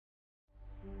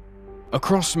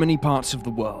Across many parts of the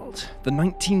world, the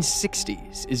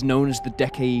 1960s is known as the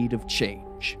decade of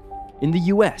change. In the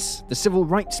US, the civil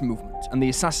rights movement and the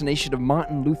assassination of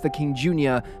Martin Luther King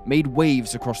Jr. made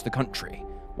waves across the country,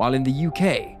 while in the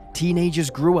UK, teenagers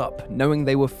grew up knowing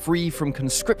they were free from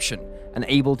conscription and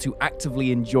able to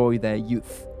actively enjoy their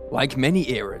youth. Like many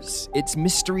eras, its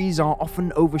mysteries are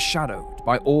often overshadowed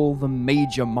by all the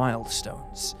major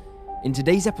milestones. In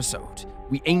today's episode,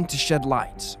 we aim to shed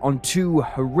light on two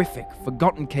horrific,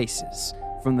 forgotten cases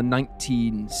from the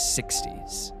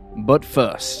 1960s. But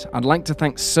first, I'd like to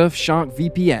thank Surfshark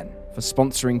VPN for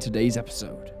sponsoring today's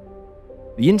episode.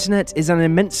 The internet is an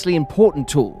immensely important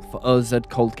tool for us at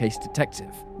Cold Case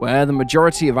Detective, where the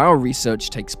majority of our research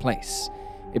takes place.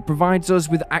 It provides us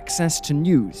with access to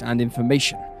news and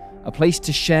information, a place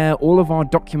to share all of our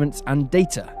documents and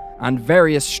data, and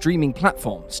various streaming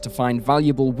platforms to find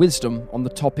valuable wisdom on the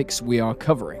topics we are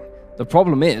covering. The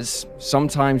problem is,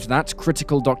 sometimes that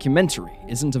critical documentary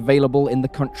isn't available in the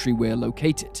country we're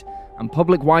located, and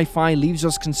public Wi-Fi leaves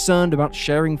us concerned about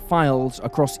sharing files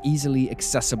across easily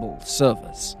accessible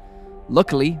servers.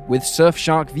 Luckily, with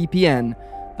Surfshark VPN,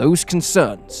 those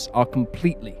concerns are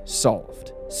completely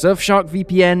solved. Surfshark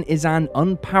VPN is an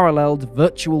unparalleled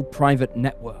virtual private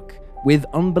network with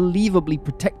unbelievably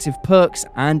protective perks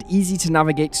and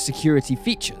easy-to-navigate security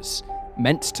features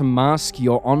meant to mask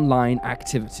your online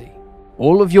activity.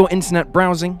 All of your internet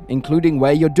browsing, including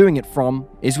where you're doing it from,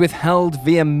 is withheld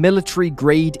via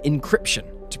military-grade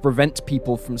encryption to prevent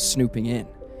people from snooping in.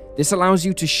 This allows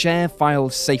you to share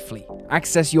files safely,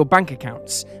 access your bank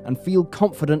accounts, and feel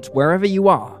confident wherever you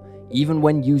are, even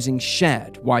when using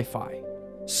shared Wi-Fi.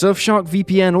 Surfshark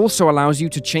VPN also allows you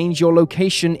to change your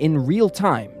location in real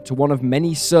time to one of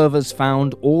many servers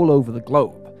found all over the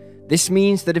globe. This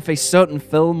means that if a certain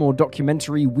film or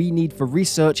documentary we need for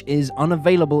research is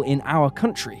unavailable in our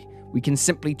country, we can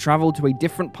simply travel to a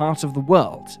different part of the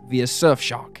world via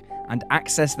Surfshark and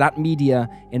access that media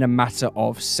in a matter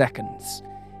of seconds.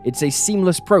 It's a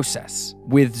seamless process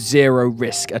with zero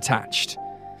risk attached.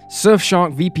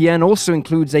 Surfshark VPN also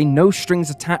includes a no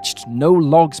strings attached, no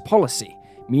logs policy,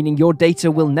 meaning your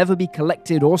data will never be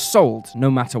collected or sold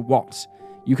no matter what.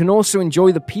 You can also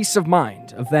enjoy the peace of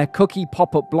mind of their cookie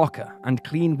pop-up blocker and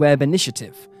clean web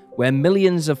initiative, where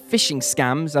millions of phishing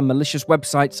scams and malicious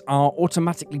websites are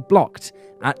automatically blocked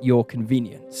at your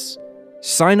convenience.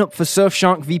 Sign up for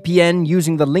Surfshark VPN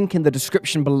using the link in the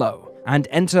description below and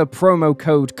enter promo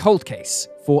code COLDCASE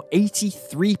for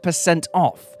 83%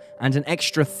 off and an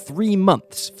extra 3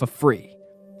 months for free.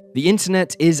 The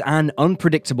internet is an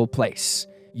unpredictable place.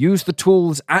 Use the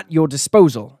tools at your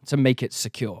disposal to make it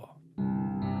secure.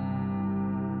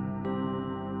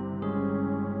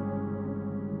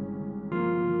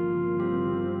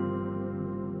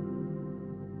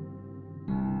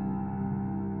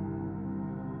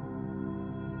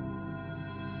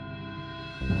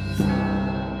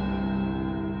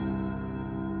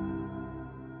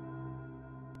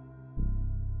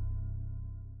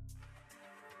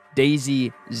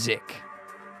 Daisy Zick.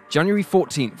 January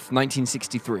 14th,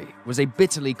 1963 was a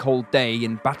bitterly cold day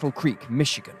in Battle Creek,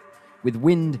 Michigan. With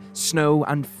wind, snow,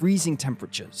 and freezing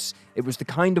temperatures, it was the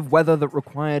kind of weather that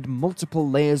required multiple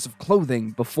layers of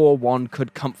clothing before one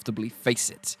could comfortably face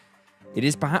it. It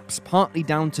is perhaps partly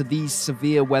down to these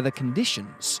severe weather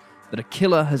conditions that a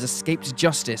killer has escaped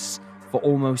justice for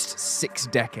almost 6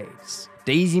 decades.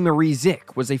 Daisy Marie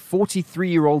Zick was a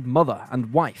 43-year-old mother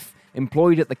and wife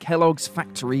employed at the Kellogg's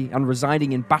factory and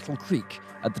residing in Battle Creek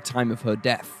at the time of her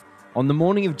death. On the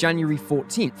morning of January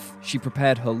 14th, she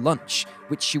prepared her lunch,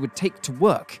 which she would take to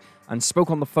work, and spoke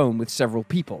on the phone with several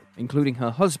people, including her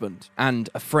husband and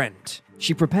a friend.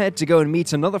 She prepared to go and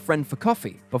meet another friend for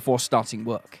coffee before starting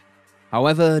work.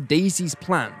 However, Daisy's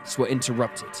plans were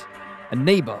interrupted. A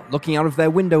neighbor looking out of their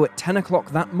window at 10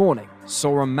 o'clock that morning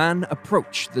saw a man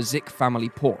approach the Zick family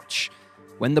porch.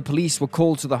 When the police were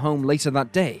called to the home later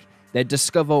that day, they'd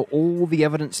discover all the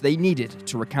evidence they needed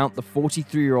to recount the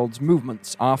 43-year-old's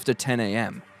movements after 10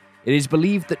 a.m. It is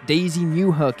believed that Daisy knew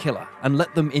her killer and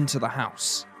let them into the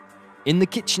house. In the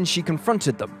kitchen, she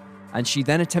confronted them, and she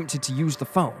then attempted to use the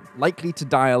phone, likely to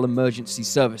dial emergency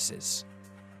services.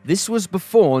 This was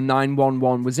before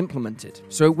 911 was implemented,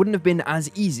 so it wouldn't have been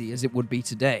as easy as it would be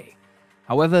today.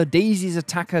 However, Daisy's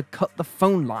attacker cut the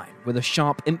phone line with a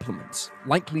sharp implement,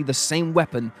 likely the same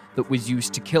weapon that was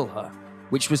used to kill her,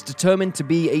 which was determined to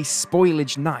be a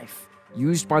spoilage knife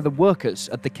used by the workers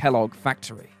at the Kellogg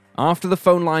factory. After the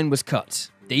phone line was cut,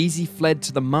 Daisy fled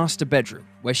to the master bedroom,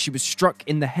 where she was struck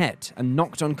in the head and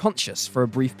knocked unconscious for a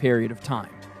brief period of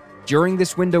time. During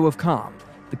this window of calm,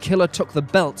 the killer took the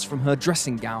belts from her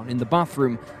dressing gown in the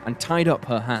bathroom and tied up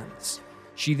her hands.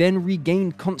 She then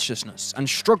regained consciousness and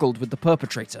struggled with the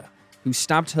perpetrator, who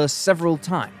stabbed her several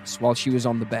times while she was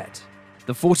on the bed.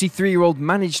 The 43-year-old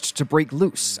managed to break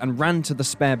loose and ran to the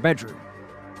spare bedroom.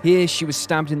 Here, she was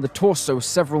stabbed in the torso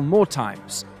several more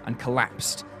times and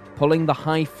collapsed, pulling the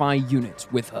hi-fi unit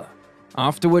with her.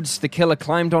 Afterwards, the killer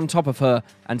climbed on top of her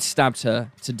and stabbed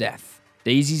her to death.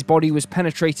 Daisy's body was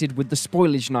penetrated with the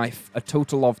spoilage knife a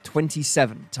total of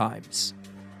 27 times.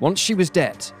 Once she was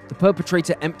dead, the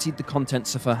perpetrator emptied the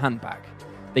contents of her handbag.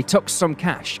 They took some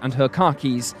cash and her car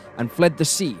keys and fled the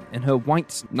scene in her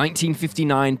white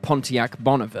 1959 Pontiac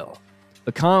Bonneville.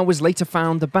 The car was later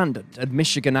found abandoned at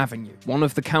Michigan Avenue, one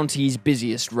of the county's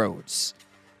busiest roads.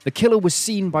 The killer was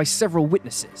seen by several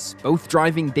witnesses, both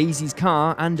driving Daisy's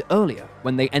car and earlier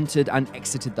when they entered and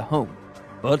exited the home.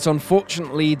 But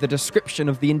unfortunately, the description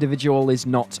of the individual is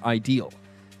not ideal.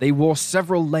 They wore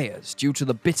several layers due to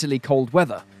the bitterly cold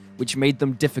weather, which made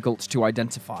them difficult to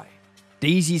identify.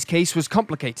 Daisy's case was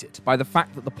complicated by the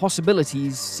fact that the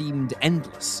possibilities seemed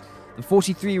endless. The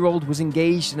 43-year-old was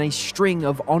engaged in a string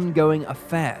of ongoing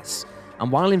affairs,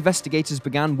 and while investigators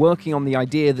began working on the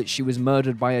idea that she was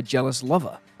murdered by a jealous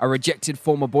lover, a rejected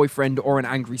former boyfriend or an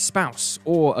angry spouse,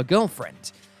 or a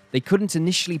girlfriend, they couldn't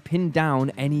initially pin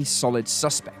down any solid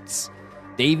suspects.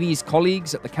 Davy's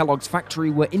colleagues at the Kellogg's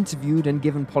factory were interviewed and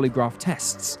given polygraph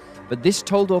tests, but this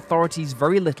told authorities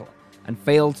very little and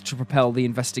failed to propel the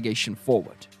investigation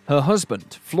forward. Her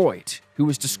husband, Floyd, who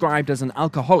was described as an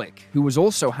alcoholic who was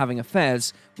also having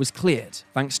affairs, was cleared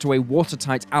thanks to a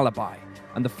watertight alibi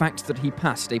and the fact that he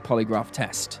passed a polygraph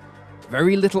test.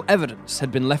 Very little evidence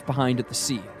had been left behind at the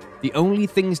scene. The only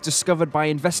things discovered by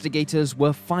investigators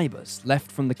were fibers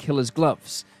left from the killer's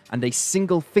gloves and a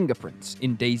single fingerprint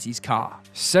in Daisy's car.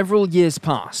 Several years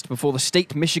passed before the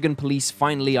state Michigan police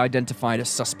finally identified a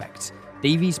suspect,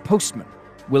 Davy's postman,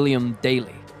 William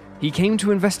Daly. He came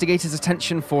to investigators'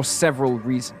 attention for several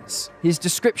reasons. His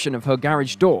description of her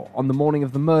garage door on the morning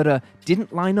of the murder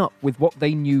didn't line up with what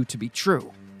they knew to be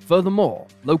true. Furthermore,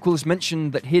 locals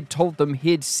mentioned that he'd told them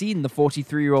he'd seen the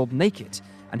 43-year-old naked,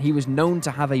 and he was known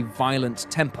to have a violent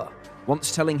temper,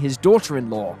 once telling his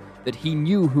daughter-in-law that he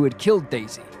knew who had killed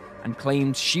Daisy, and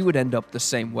claimed she would end up the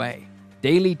same way.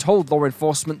 Daly told law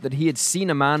enforcement that he had seen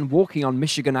a man walking on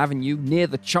Michigan Avenue near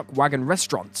the Chuck Wagon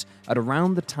restaurant at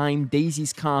around the time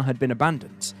Daisy's car had been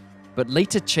abandoned, but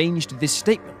later changed this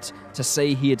statement to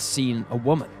say he had seen a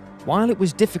woman. While it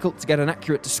was difficult to get an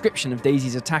accurate description of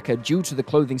Daisy's attacker due to the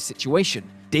clothing situation,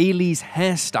 Daly's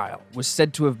hairstyle was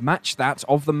said to have matched that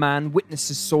of the man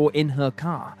witnesses saw in her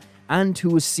car, and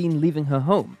who was seen leaving her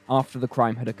home after the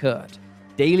crime had occurred.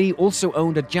 Daly also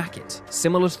owned a jacket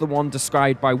similar to the one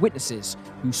described by witnesses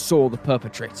who saw the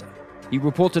perpetrator. He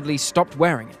reportedly stopped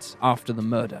wearing it after the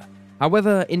murder.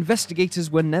 However,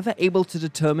 investigators were never able to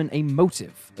determine a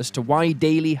motive as to why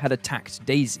Daly had attacked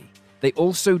Daisy. They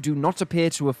also do not appear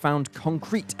to have found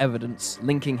concrete evidence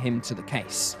linking him to the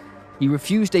case. He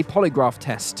refused a polygraph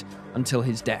test until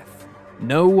his death.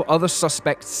 No other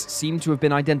suspects seem to have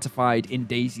been identified in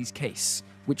Daisy's case,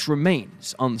 which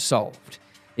remains unsolved.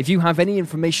 If you have any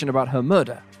information about her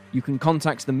murder, you can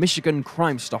contact the Michigan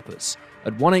Crime Stoppers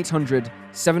at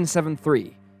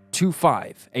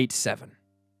 1-800-773-2587.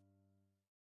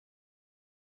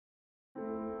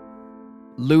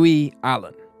 Louis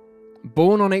Allen.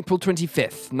 Born on April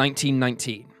 25,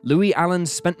 1919, Louis Allen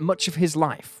spent much of his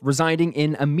life residing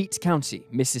in Amite County,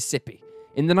 Mississippi.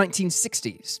 In the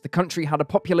 1960s, the country had a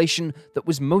population that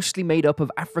was mostly made up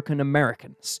of African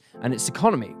Americans, and its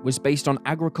economy was based on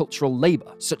agricultural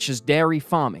labor, such as dairy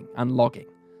farming and logging.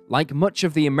 Like much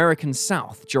of the American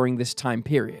South during this time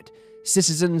period,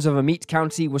 citizens of Amite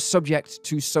County were subject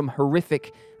to some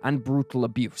horrific and brutal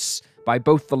abuse by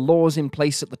both the laws in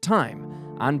place at the time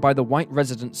and by the white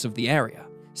residents of the area.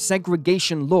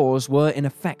 Segregation laws were in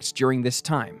effect during this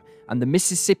time, and the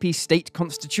Mississippi state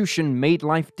constitution made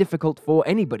life difficult for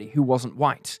anybody who wasn't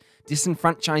white,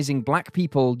 disenfranchising black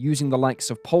people using the likes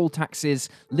of poll taxes,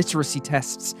 literacy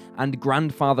tests, and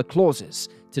grandfather clauses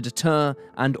to deter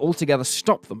and altogether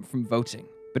stop them from voting.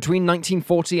 Between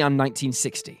 1940 and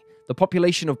 1960, the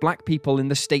population of black people in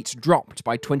the state dropped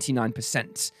by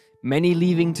 29%, many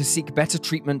leaving to seek better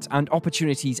treatment and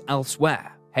opportunities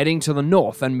elsewhere, heading to the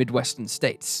North and Midwestern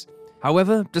states.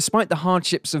 However, despite the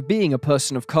hardships of being a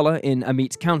person of color in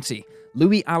Amite County,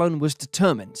 Louis Allen was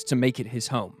determined to make it his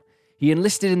home. He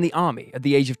enlisted in the Army at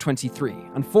the age of 23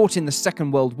 and fought in the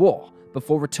Second World War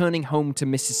before returning home to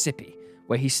Mississippi,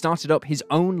 where he started up his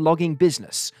own logging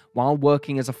business while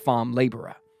working as a farm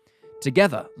laborer.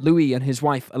 Together, Louis and his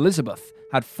wife Elizabeth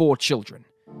had 4 children.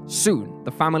 Soon,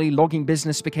 the family logging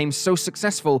business became so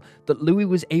successful that Louis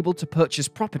was able to purchase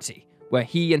property where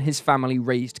he and his family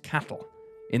raised cattle.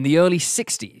 In the early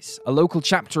 60s, a local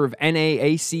chapter of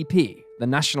NAACP, the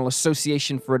National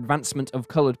Association for Advancement of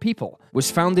Colored People,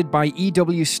 was founded by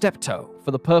E.W. Steptoe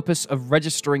for the purpose of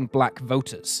registering black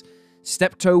voters.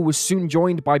 Steptoe was soon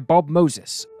joined by Bob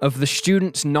Moses of the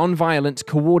Student Nonviolent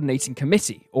Coordinating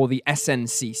Committee, or the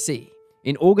SNCC.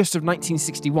 In August of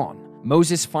 1961,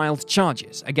 Moses filed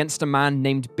charges against a man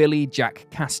named Billy Jack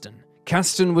Caston.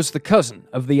 Caston was the cousin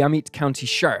of the Amite County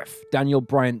Sheriff, Daniel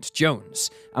Bryant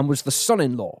Jones, and was the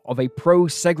son-in-law of a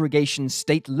pro-segregation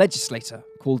state legislator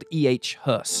called E.H.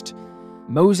 Hurst.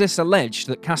 Moses alleged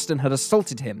that Caston had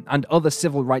assaulted him and other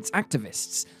civil rights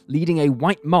activists, leading a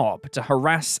white mob to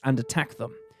harass and attack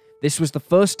them. This was the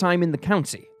first time in the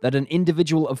county that an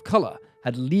individual of color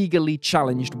had legally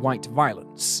challenged white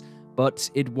violence,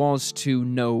 but it was to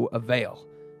no avail.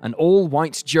 An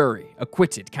all-white jury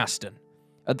acquitted Caston.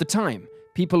 At the time,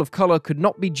 people of color could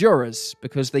not be jurors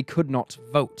because they could not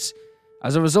vote.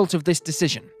 As a result of this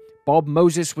decision, Bob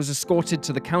Moses was escorted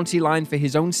to the county line for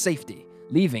his own safety,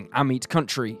 leaving Amite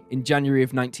country in January of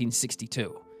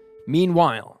 1962.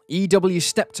 Meanwhile, E.W.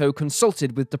 Steptoe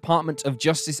consulted with Department of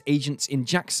Justice agents in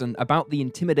Jackson about the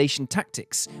intimidation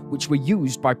tactics which were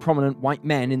used by prominent white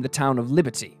men in the town of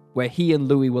Liberty, where he and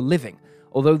Louis were living,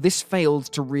 although this failed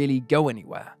to really go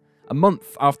anywhere. A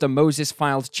month after Moses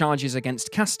filed charges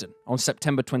against Caston on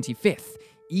September 25th,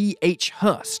 E.H.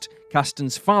 Hurst,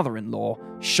 Caston's father-in-law,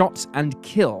 shot and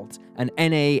killed an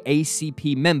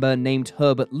NAACP member named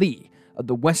Herbert Lee at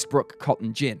the Westbrook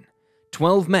Cotton Gin.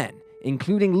 12 men,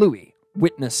 including Louis,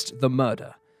 witnessed the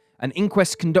murder. An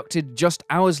inquest conducted just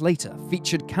hours later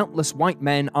featured countless white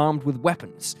men armed with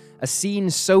weapons, a scene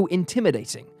so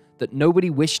intimidating that nobody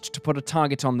wished to put a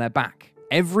target on their back.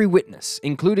 Every witness,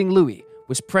 including Louis,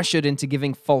 was pressured into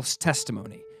giving false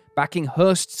testimony, backing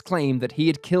Hurst's claim that he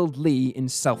had killed Lee in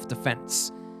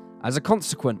self-defense. As a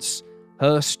consequence,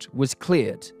 Hurst was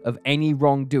cleared of any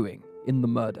wrongdoing in the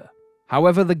murder.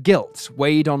 However, the guilt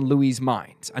weighed on Louis's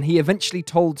mind, and he eventually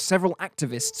told several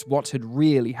activists what had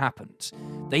really happened.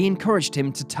 They encouraged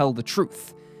him to tell the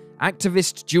truth.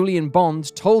 Activist Julian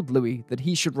Bond told Louis that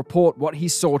he should report what he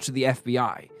saw to the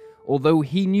FBI, although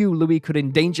he knew Louis could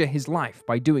endanger his life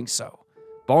by doing so.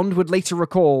 Bond would later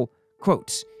recall,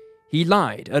 quote, "He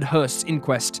lied at Hurst's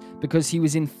inquest because he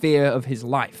was in fear of his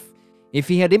life. If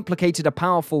he had implicated a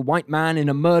powerful white man in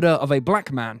a murder of a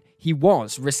black man, he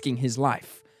was risking his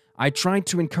life. I tried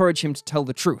to encourage him to tell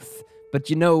the truth, but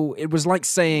it was like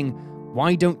saying,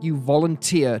 why don't you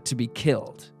volunteer to be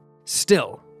killed?"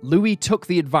 Still, Louis took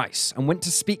the advice and went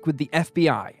to speak with the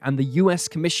FBI and the U.S.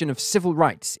 Commission of Civil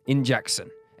Rights in Jackson.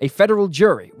 A federal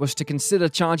jury was to consider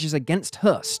charges against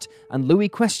Hurst, and Louis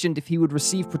questioned if he would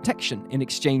receive protection in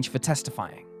exchange for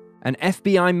testifying. An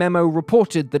FBI memo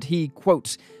reported that he,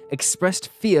 quote, expressed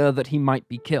fear that he might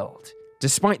be killed.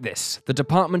 Despite this, the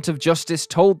Department of Justice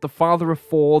told the father of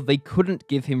four they couldn't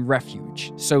give him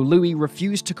refuge, so Louis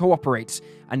refused to cooperate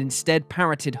and instead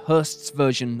parroted Hurst's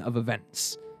version of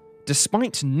events.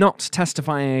 Despite not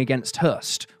testifying against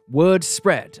Hurst, word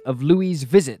spread of Louis's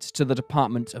visit to the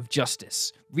Department of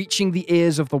Justice, reaching the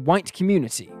ears of the white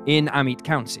community in Amite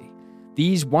County.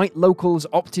 These white locals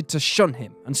opted to shun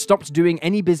him and stopped doing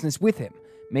any business with him,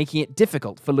 making it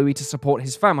difficult for Louis to support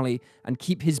his family and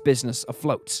keep his business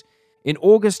afloat. In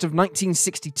August of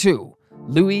 1962,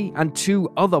 Louis and two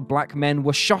other black men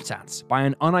were shot at by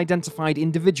an unidentified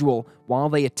individual while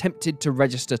they attempted to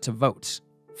register to vote.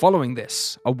 Following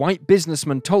this, a white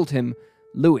businessman told him,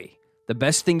 "Louis, the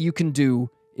best thing you can do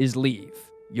is leave.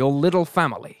 Your little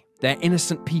family, they're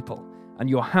innocent people, and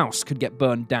your house could get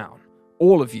burned down.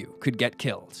 All of you could get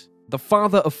killed." The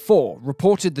father of four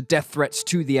reported the death threats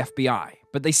to the FBI,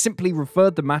 but they simply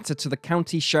referred the matter to the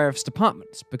county sheriff's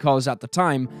department because, at the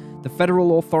time, the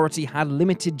federal authority had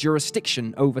limited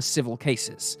jurisdiction over civil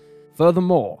cases.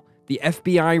 Furthermore, the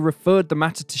FBI referred the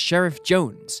matter to Sheriff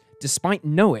Jones, despite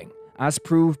knowing, as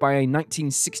proved by a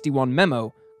 1961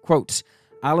 memo, quote,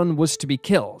 Allen was to be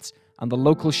killed, and the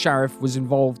local sheriff was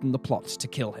involved in the plot to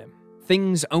kill him.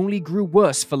 Things only grew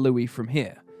worse for Louis from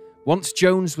here. Once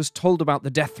Jones was told about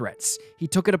the death threats, he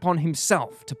took it upon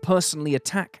himself to personally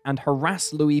attack and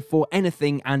harass Louis for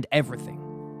anything and everything.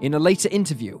 In a later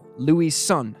interview, Louis's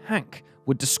son, Hank,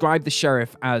 would describe the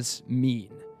sheriff as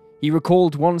mean. He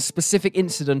recalled one specific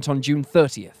incident on June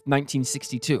 30th,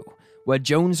 1962, where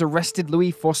Jones arrested Louis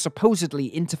for supposedly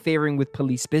interfering with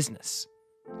police business.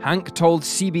 Hank told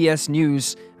CBS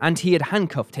News, and he had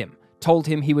handcuffed him, told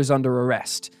him he was under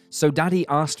arrest, so Daddy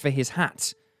asked for his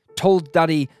hat. Told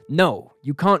Daddy, "No,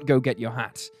 you can't go get your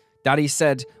hat." Daddy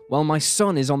said, "Well, my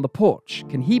son is on the porch.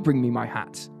 Can he bring me my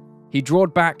hat?" He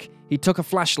drawed back, He took a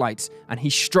flashlight and he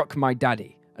struck my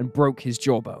daddy and broke his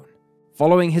jawbone.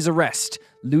 Following his arrest,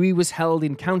 Louis was held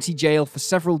in county jail for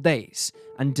several days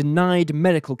and denied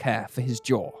medical care for his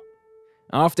jaw.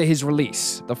 After his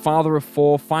release, the father of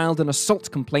four filed an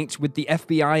assault complaint with the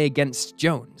FBI against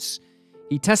Jones.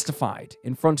 He testified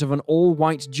in front of an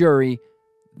all-white jury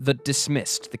that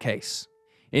dismissed the case.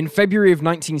 In February of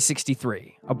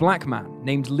 1963, a black man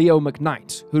named Leo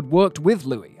McKnight, who'd worked with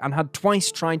Louis and had twice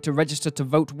tried to register to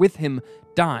vote with him,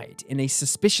 died in a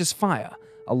suspicious fire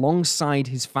alongside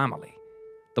his family.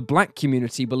 The black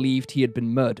community believed he had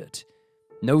been murdered.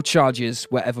 No charges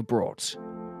were ever brought.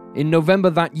 In November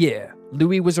that year,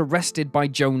 Louis was arrested by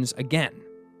Jones again.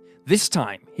 This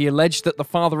time, he alleged that the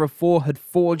father of four had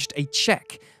forged a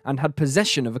check and had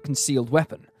possession of a concealed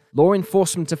weapon. Law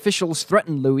enforcement officials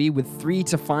threatened Louis with 3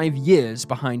 to 5 years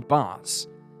behind bars.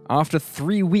 After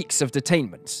 3 weeks of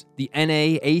detainment, the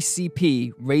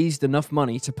NAACP raised enough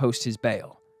money to post his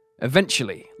bail.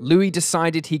 Eventually, Louis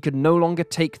decided he could no longer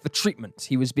take the treatment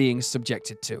he was being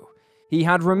subjected to. He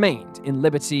had remained in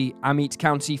Liberty, Amite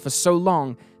County for so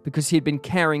long because he had been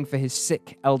caring for his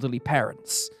sick, elderly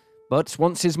parents. But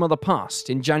once his mother passed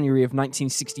in January of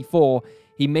 1964,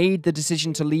 he made the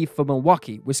decision to leave for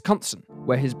Milwaukee, Wisconsin,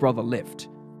 where his brother lived.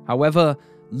 However,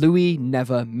 Louis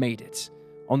never made it.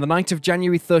 On the night of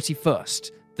January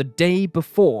 31st, the day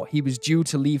before he was due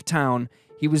to leave town,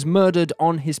 he was murdered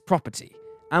on his property,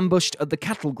 ambushed at the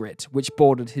cattle grid which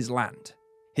bordered his land.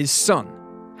 His son,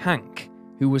 Hank,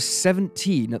 who was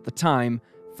 17 at the time,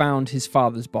 found his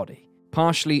father's body,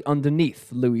 partially underneath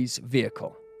Louis'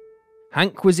 vehicle.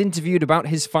 Hank was interviewed about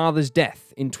his father's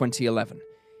death in 2011.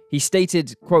 He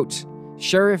stated, quote,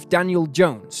 "Sheriff Daniel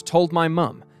Jones told my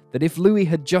mum that if Louis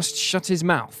had just shut his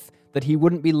mouth, that he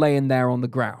wouldn't be laying there on the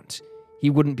ground. He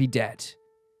wouldn't be dead."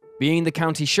 Being the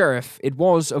county sheriff, it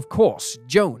was, of course,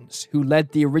 Jones who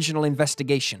led the original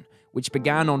investigation, which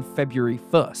began on February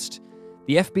 1st.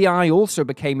 The FBI also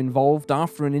became involved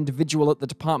after an individual at the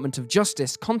Department of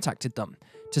Justice contacted them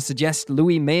to suggest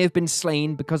Louis may have been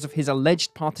slain because of his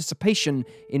alleged participation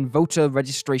in voter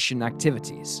registration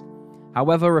activities.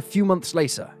 However, a few months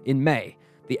later, in May,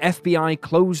 the FBI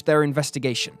closed their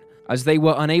investigation as they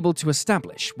were unable to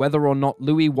establish whether or not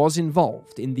Louis was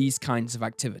involved in these kinds of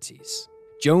activities.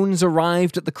 Jones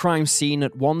arrived at the crime scene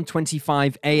at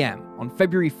 1:25 a.m. on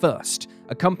February 1st,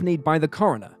 accompanied by the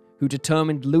coroner, who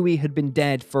determined Louis had been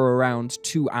dead for around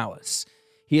 2 hours.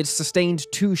 He had sustained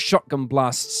 2 shotgun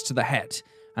blasts to the head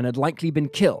and had likely been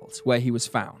killed where he was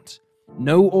found.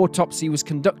 No autopsy was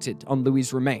conducted on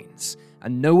Louis' remains,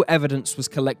 and no evidence was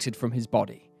collected from his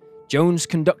body. Jones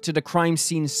conducted a crime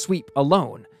scene sweep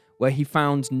alone, where he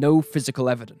found no physical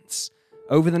evidence.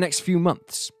 Over the next few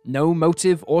months, no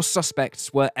motive or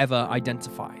suspects were ever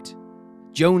identified.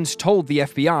 Jones told the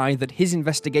FBI that his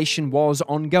investigation was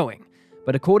ongoing,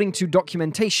 but according to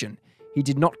documentation, he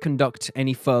did not conduct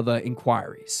any further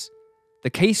inquiries. The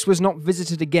case was not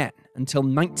visited again until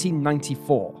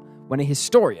 1994, when a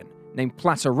historian named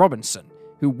Platter Robinson,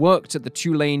 who worked at the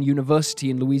Tulane University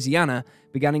in Louisiana,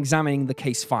 began examining the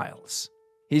case files.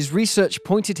 His research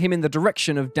pointed him in the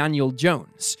direction of Daniel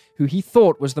Jones, who he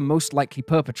thought was the most likely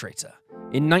perpetrator.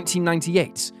 In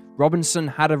 1998, Robinson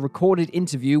had a recorded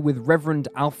interview with Reverend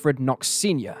Alfred Knox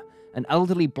Sr., an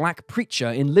elderly black preacher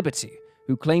in Liberty,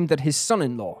 who claimed that his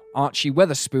son-in-law, Archie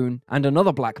Weatherspoon, and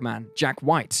another black man, Jack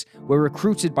White, were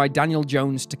recruited by Daniel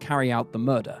Jones to carry out the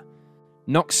murder.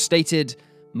 Knox stated,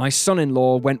 "My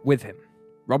son-in-law went with him."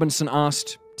 Robinson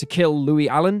asked, "To kill Louis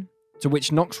Allen?" To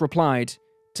which Knox replied,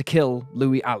 "To kill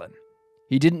Louis Allen."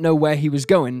 He didn't know where he was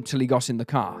going till he got in the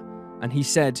car, and he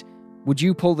said, "Would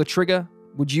you pull the trigger?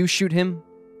 Would you shoot him?"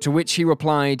 To which he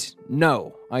replied,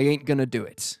 "No, I ain't gonna do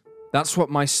it. That's what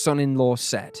my son-in-law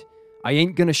said. I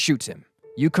ain't gonna shoot him.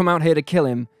 You come out here to kill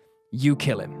him, you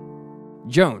kill him."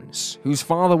 Jones, whose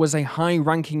father was a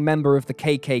high-ranking member of the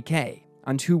KKK,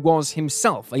 and who was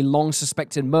himself a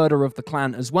long-suspected murderer of the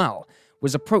Klan as well,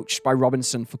 was approached by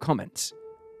Robinson for comment.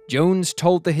 Jones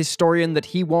told the historian that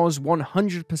he was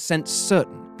 100%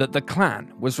 certain that the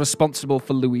Klan was responsible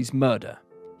for Louis' murder.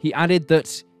 He added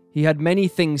that he had many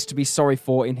things to be sorry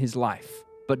for in his life,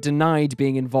 but denied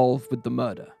being involved with the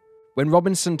murder. When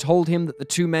Robinson told him that the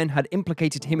two men had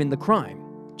implicated him in the crime,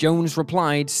 Jones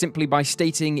replied simply by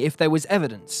stating if there was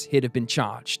evidence, he'd have been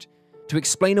charged. To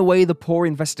explain away the poor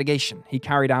investigation he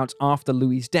carried out after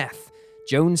Louis' death,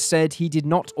 Jones said he did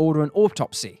not order an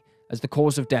autopsy, as the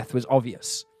cause of death was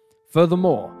obvious.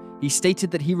 Furthermore, he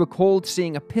stated that he recalled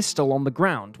seeing a pistol on the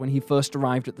ground when he first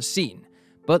arrived at the scene,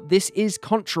 but this is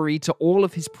contrary to all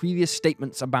of his previous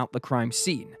statements about the crime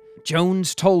scene.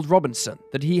 Jones told Robinson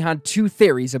that he had 2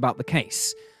 theories about the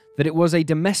case. that it was a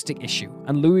domestic issue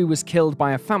and Louis was killed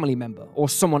by a family member or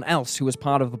someone else who was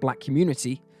part of the black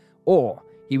community, or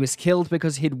he was killed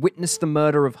because he'd witnessed the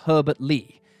murder of Herbert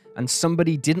Lee and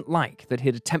somebody didn't like that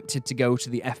he'd attempted to go to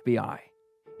the FBI.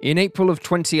 In April of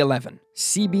 2011,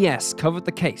 CBS covered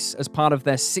the case as part of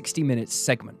their 60 Minutes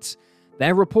segment.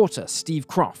 Their reporter, Steve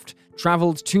Croft,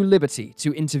 traveled to Liberty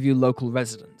to interview local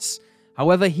residents.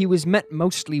 However, he was met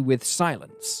mostly with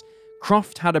silence.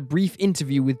 Croft had a brief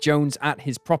interview with Jones at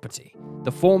his property.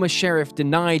 The former sheriff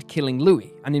denied killing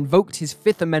Louis and invoked his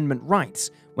Fifth Amendment rights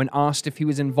when asked if he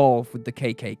was involved with the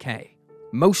KKK.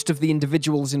 Most of the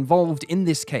individuals involved in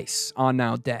this case are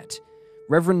now dead.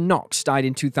 Reverend Knox died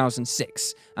in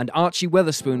 2006, and Archie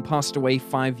Weatherspoon passed away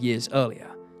 5 years earlier.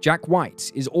 Jack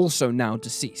White is also now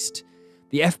deceased.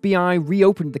 The FBI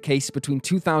reopened the case between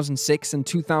 2006 and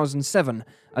 2007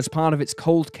 as part of its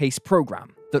cold case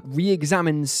program that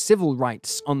re-examines civil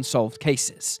rights unsolved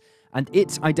cases, and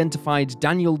it identified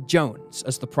Daniel Jones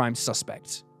as the prime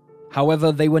suspect.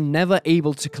 However, they were never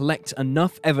able to collect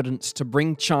enough evidence to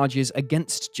bring charges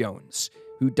against Jones,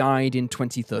 who died in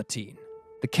 2013.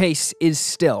 The case is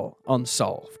still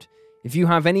unsolved. If you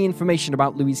have any information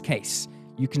about Louis' case,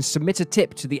 you can submit a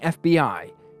tip to the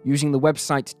FBI using the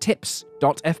website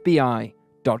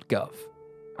tips.fbi.gov.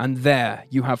 And there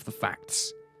you have the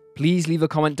facts. Please leave a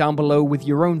comment down below with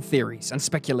your own theories and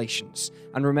speculations,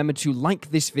 and remember to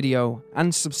like this video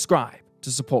and subscribe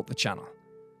to support the channel.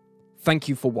 Thank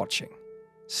you for watching.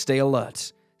 Stay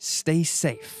alert, stay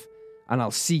safe, and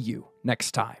I'll see you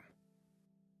next time.